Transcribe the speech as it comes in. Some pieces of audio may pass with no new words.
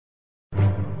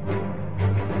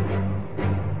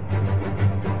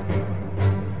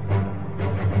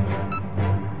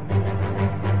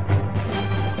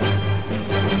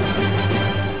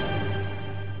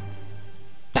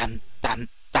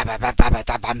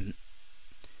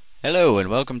Hello and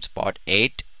welcome to part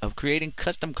 8 of creating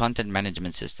custom content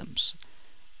management systems,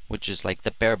 which is like the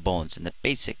bare bones and the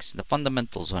basics, the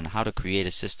fundamentals on how to create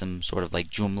a system sort of like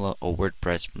Joomla or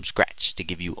WordPress from scratch to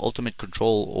give you ultimate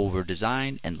control over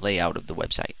design and layout of the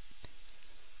website.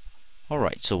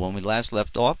 Alright, so when we last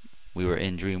left off, we were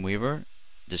in Dreamweaver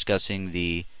discussing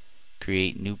the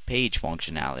create new page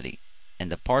functionality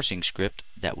and the parsing script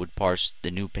that would parse the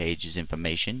new page's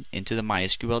information into the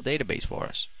MySQL database for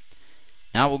us.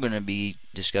 Now we're going to be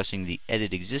discussing the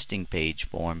edit existing page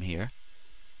form here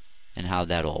and how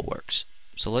that all works.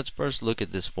 So let's first look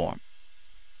at this form.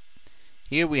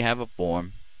 Here we have a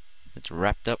form that's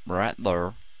wrapped up right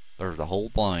there, or the whole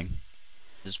thing.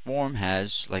 This form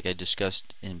has, like I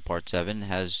discussed in part 7,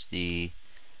 has the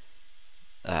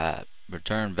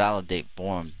return validate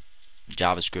form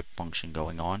JavaScript function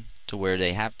going on, to where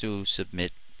they have to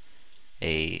submit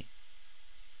a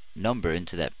number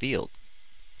into that field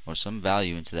or some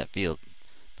value into that field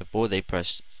before they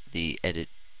press the edit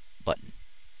button.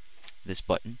 This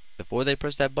button, before they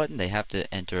press that button, they have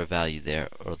to enter a value there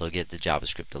or they'll get the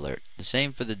JavaScript alert. The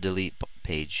same for the delete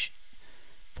page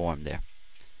form there.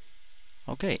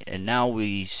 Okay, and now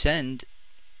we send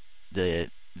the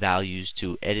values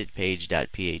to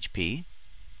editpage.php,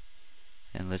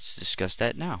 and let's discuss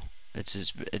that now.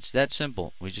 It's that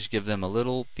simple. We just give them a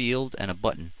little field and a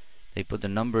button. They put the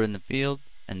number in the field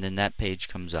and then that page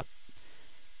comes up.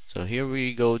 So here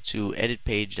we go to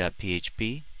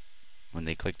editpage.php. When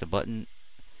they click the button,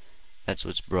 that's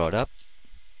what's brought up.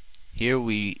 Here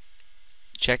we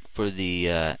check for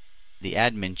the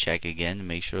admin check again to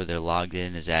make sure they're logged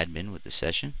in as admin with the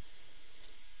session.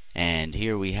 And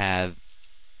here we have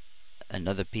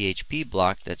another PHP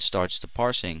block that starts the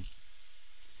parsing,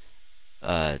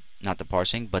 not the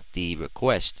parsing, but the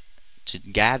request to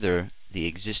gather the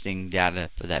existing data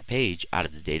for that page out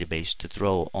of the database to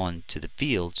throw onto the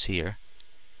fields here.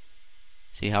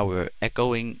 See how we're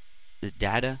echoing the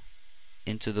data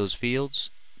into those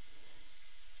fields?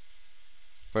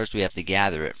 First we have to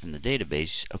gather it from the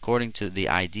database according to the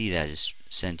ID that is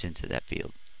sent into that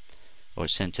field or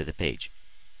sent to the page.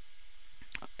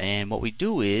 And what we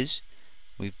do is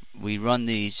we run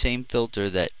the same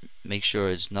filter that makes sure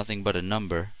it's nothing but a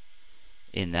number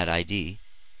in that ID,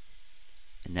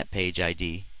 in that page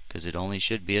ID, because it only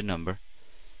should be a number.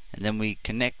 And then we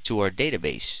connect to our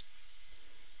database.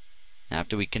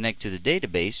 After we connect to the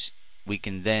database, we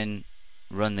can then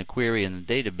run the query in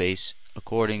the database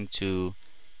according to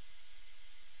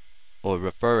or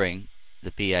referring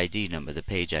the PID number, the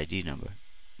page ID number.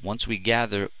 Once we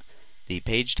gather the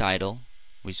page title,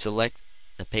 we select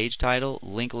the page title,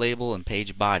 link label, and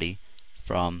page body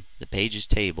from the pages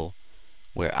table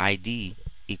where ID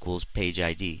equals page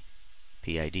ID,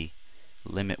 PID,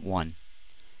 limit 1.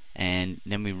 And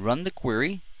then we run the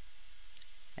query,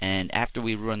 and after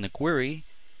we run the query,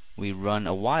 we run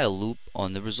a while loop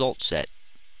on the result set.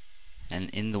 And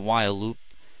in the while loop,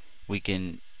 we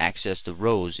can access the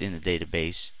rows in the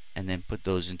database and then put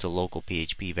those into local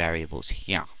PHP variables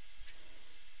here.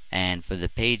 And for the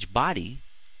page body,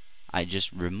 I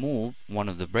just remove one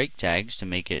of the break tags to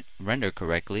make it render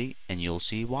correctly, and you'll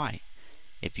see why.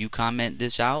 If you comment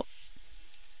this out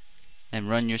and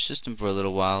run your system for a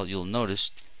little while, you'll notice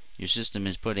your system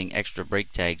is putting extra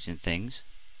break tags in things,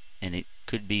 and it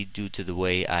could be due to the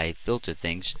way I filter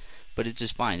things, but it's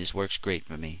just fine. This works great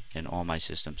for me in all my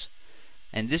systems.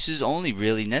 And this is only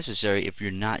really necessary if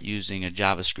you're not using a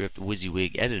JavaScript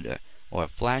WYSIWYG editor or a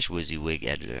Flash WYSIWYG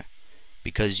editor,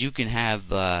 because you can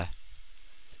have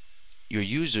your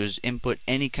users input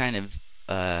any kind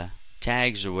of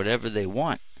tags or whatever they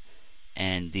want,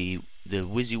 and the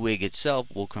WYSIWYG itself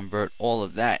will convert all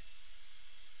of that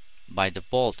by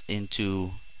default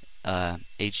into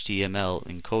HTML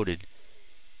encoded,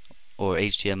 or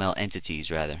HTML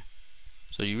entities rather.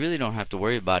 So you really don't have to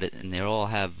worry about it, and they all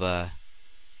have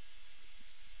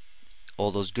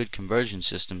all those good conversion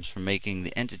systems for making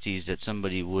the entities that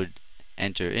somebody would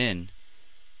enter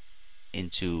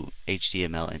into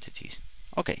HTML entities.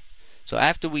 Okay, so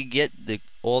after we get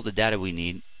all the data we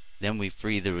need, then we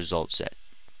free the result set.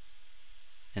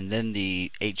 And then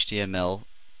the HTML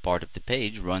part of the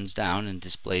page runs down and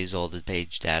displays all the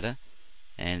page data,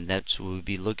 and that's what we'll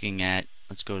be looking at.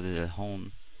 Let's go to the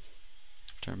home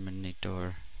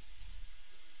terminator,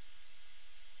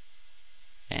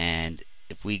 and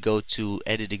if we go to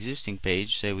edit existing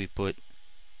page, say we put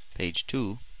page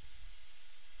 2,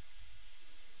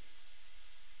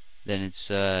 then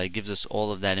it gives us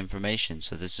all of that information.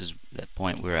 So this is that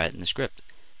point we're at in the script,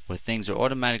 where things are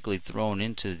automatically thrown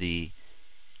into the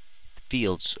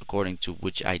fields according to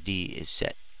which ID is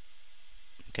set.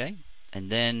 Okay, and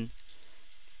then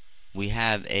we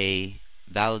have a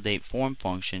validate form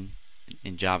function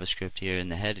in JavaScript here in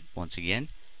the head once again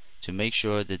to make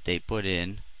sure that they put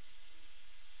in,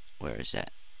 where is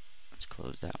that? Let's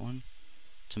close that one.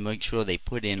 To make sure they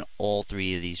put in all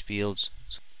three of these fields.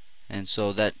 And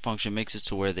so that function makes it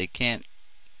to where they can't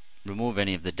remove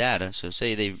any of the data. So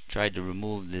say they tried to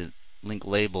remove the link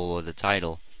label or the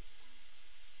title,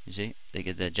 you see, they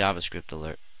get that JavaScript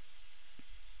alert.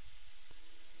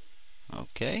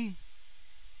 Okay.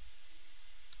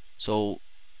 So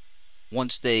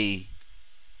once that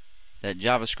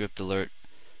JavaScript alert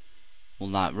will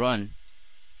not run.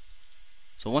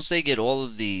 So once they get all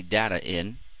of the data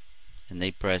in and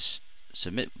they press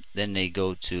submit, then they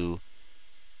go to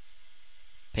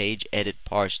page edit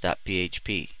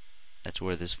parse.php. That's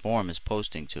where this form is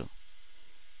posting to.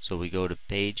 So we go to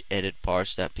page edit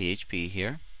parse.php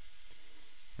here,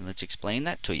 and let's explain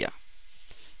that to you.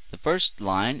 The first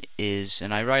line is,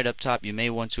 and I write up top, you may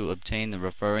want to obtain the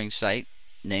referring site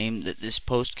name that this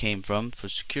post came from for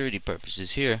security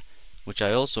purposes here, which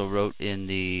I also wrote in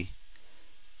the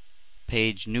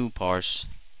page new parse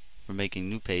for making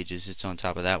new pages. It's on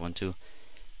top of that one too.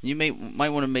 You might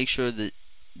want to make sure that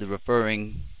the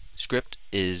referring script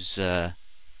is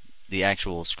the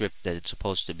actual script that it's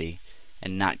supposed to be,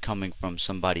 and not coming from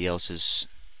somebody else's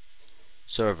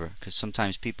server, because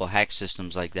sometimes people hack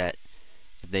systems like that.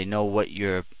 If they know what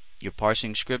your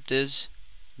parsing script is,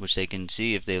 which they can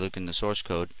see if they look in the source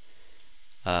code,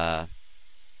 then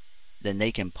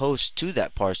they can post to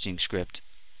that parsing script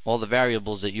all the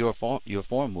variables that your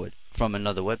form would from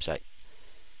another website.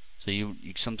 So you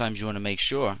sometimes you want to make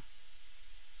sure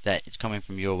that it's coming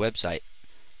from your website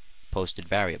posted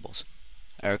variables.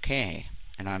 Okay,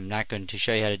 and I'm not going to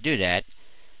show you how to do that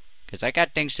because I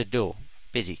got things to do.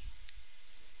 Busy.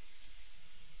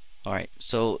 Alright,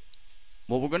 so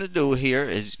what we're going to do here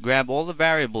is grab all the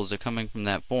variables that are coming from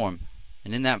that form,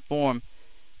 and in that form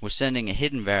we're sending a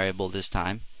hidden variable this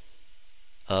time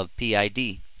of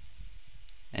PID,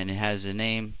 and it has a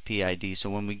name PID. So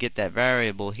when we get that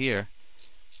variable here,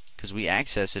 because we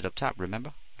access it up top,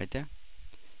 remember, right there,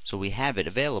 so we have it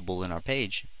available in our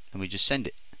page and we just send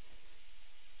it.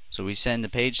 So we send the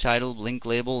page title, link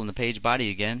label, and the page body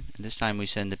again, and this time we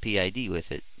send the PID with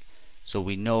it, so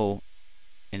we know,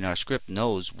 and our script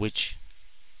knows which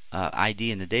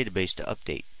ID in the database to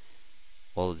update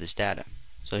all of this data.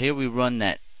 So here we run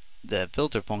the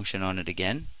filter function on it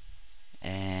again,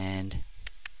 and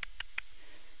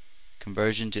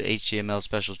conversion to HTML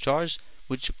special chars,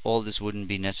 which all this wouldn't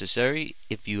be necessary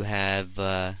if you have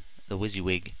the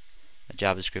WYSIWYG, a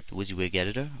JavaScript WYSIWYG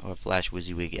editor or a Flash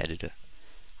WYSIWYG editor.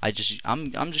 I'm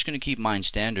just going to keep mine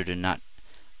standard and not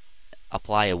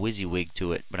apply a WYSIWYG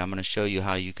to it, but I'm going to show you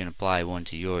how you can apply one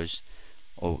to yours,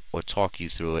 or talk you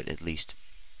through it at least.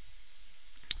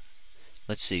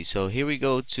 Let's see, so here we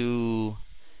go to,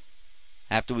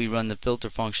 after we run the filter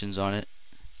functions on it,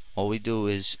 all we do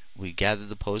is we gather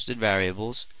the posted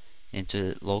variables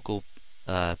into local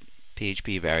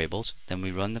PHP variables, then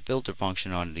we run the filter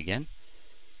function on it again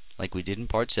like we did in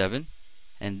part 7,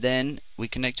 and then we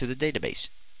connect to the database.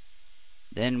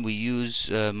 Then we use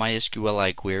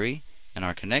MySQL query and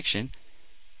our connection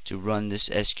to run this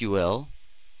SQL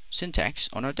syntax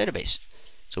on our database.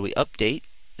 So we update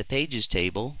the pages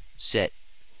table set.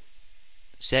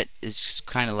 Set is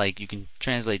kind of like, you can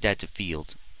translate that to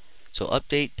field. So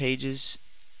update pages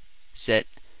set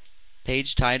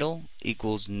page title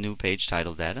equals new page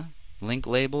title data, link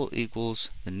label equals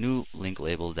the new link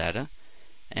label data,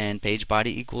 and page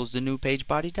body equals the new page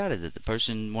body data that the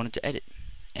person wanted to edit,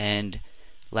 and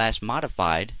last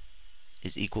modified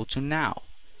is equal to now,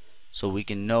 so we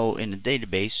can know in the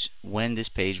database when this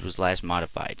page was last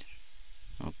modified.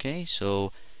 Okay,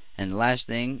 so, and the last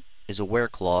thing is a where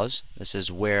clause that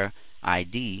says where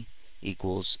ID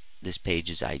equals this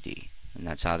page's ID, and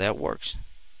that's how that works.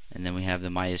 And then we have the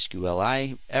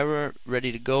MySQL error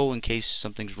ready to go in case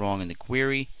something's wrong in the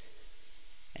query,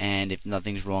 and if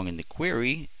nothing's wrong in the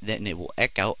query, then it will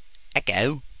echo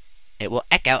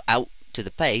out to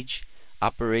the page,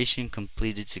 operation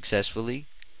completed successfully,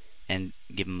 and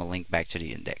give them a link back to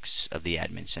the index of the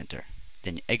admin center.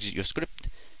 Then you exit your script.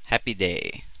 Happy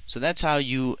day. So that's how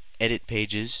you edit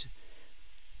pages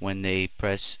when they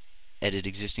press edit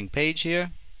existing page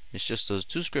here. It's just those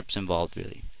two scripts involved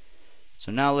really.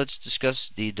 So now let's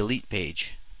discuss the delete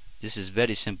page. This is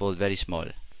very simple, very small.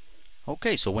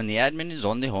 Okay, so when the admin is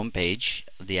on the home page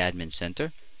of the admin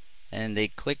center and they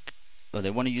click, or they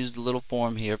want to use the little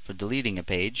form here for deleting a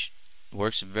page, it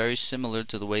works very similar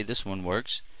to the way this one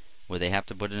works, where they have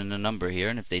to put in a number here,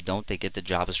 and if they don't, they get the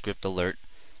JavaScript alert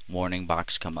warning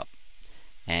box come up.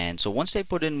 And so once they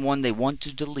put in one they want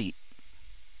to delete,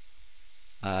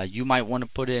 You might want to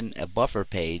put in a buffer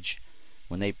page.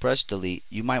 When they press delete,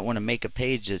 you might want to make a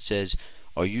page that says,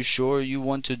 are you sure you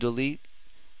want to delete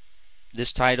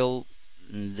this title,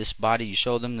 this body? You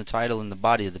show them the title and the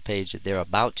body of the page that they're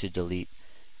about to delete,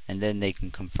 and then they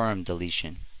can confirm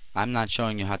deletion. I'm not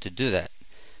showing you how to do that.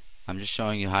 I'm just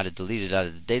showing you how to delete it out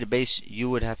of the database. You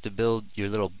would have to build your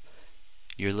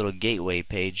little gateway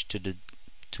page to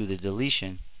the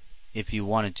deletion if you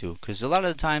wanted to, because a lot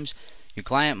of the times your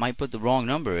client might put the wrong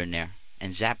number in there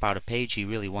and zap out a page he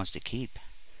really wants to keep.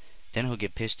 Then he'll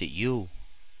get pissed at you,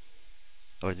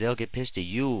 or they'll get pissed at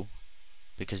you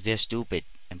because they're stupid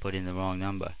and put in the wrong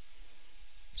number.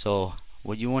 So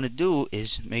what you want to do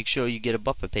is make sure you get a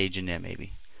buffer page in there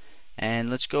maybe.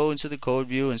 And let's go into the code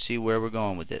view and see where we're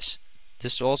going with this.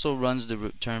 This also runs the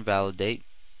return validate,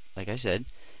 like I said,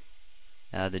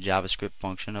 the JavaScript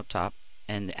function up top.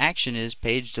 And the action is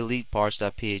page delete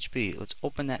parse.php. Let's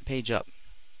open that page up.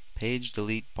 Page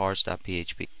delete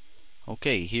parse.php.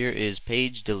 Okay, here is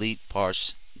page delete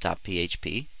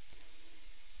parse.php,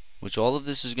 which all of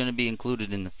this is going to be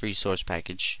included in the free source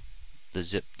package, the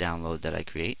zip download that I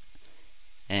create.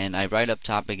 And I write up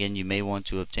top again, you may want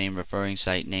to obtain referring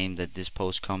site name that this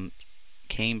post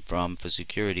came from for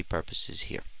security purposes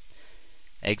here.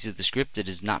 Exit the script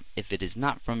if it is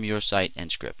not from your site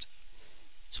and script.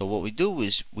 So what we do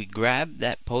is we grab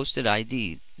that posted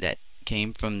ID that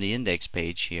came from the index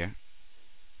page here.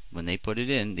 When they put it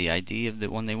in, the ID of the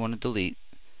one they want to delete,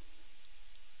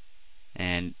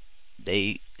 and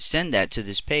they send that to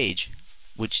this page,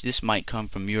 which this might come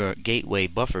from your gateway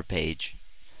buffer page.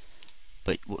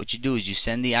 But what you do is you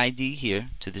send the ID here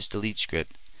to this delete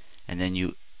script, and then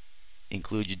you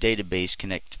include your database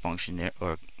connect function there,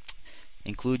 or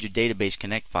include your database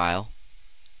connect file,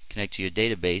 connect to your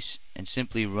database, and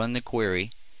simply run the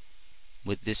query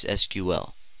with this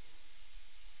SQL.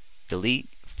 Delete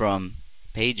from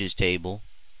pages table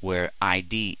where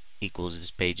ID equals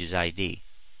this page's ID,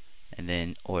 and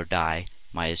then or die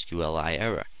MySQL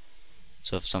error.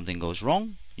 So if something goes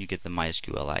wrong, you get the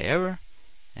MySQL error,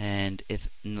 and if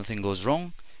nothing goes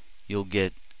wrong, you'll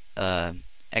get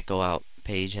echo out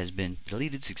page has been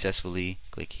deleted successfully.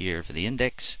 Click here for the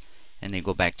index, and then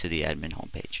go back to the admin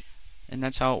homepage. And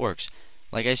that's how it works.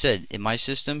 Like I said, in my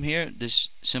system here, this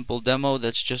simple demo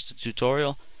that's just a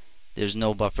tutorial, there's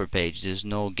no buffer page, there's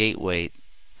no gateway,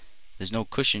 there's no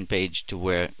cushion page to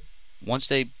where once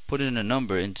they put in a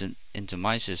number into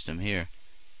my system here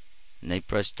and they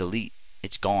press delete,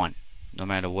 it's gone. No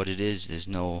matter what it is, there's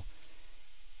no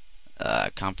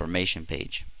confirmation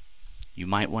page. You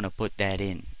might want to put that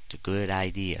in. It's a good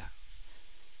idea.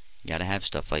 You gotta have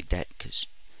stuff like that, because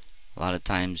a lot of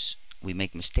times we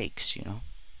make mistakes, you know,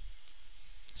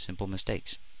 simple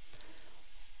mistakes.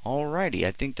 Alrighty,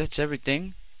 I think that's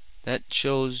everything. That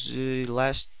shows the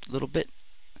last little bit.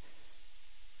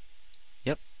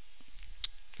 Yep.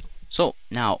 So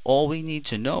now all we need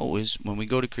to know is when we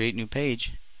go to create new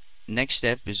page, next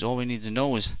step is all we need to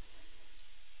know is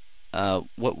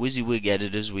what WYSIWYG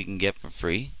editors we can get for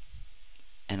free,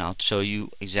 and I'll show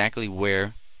you exactly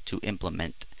where to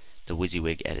implement the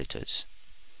WYSIWYG editors.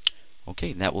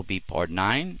 Okay, that will be part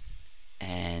 9,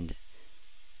 and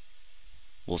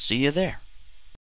we'll see you there.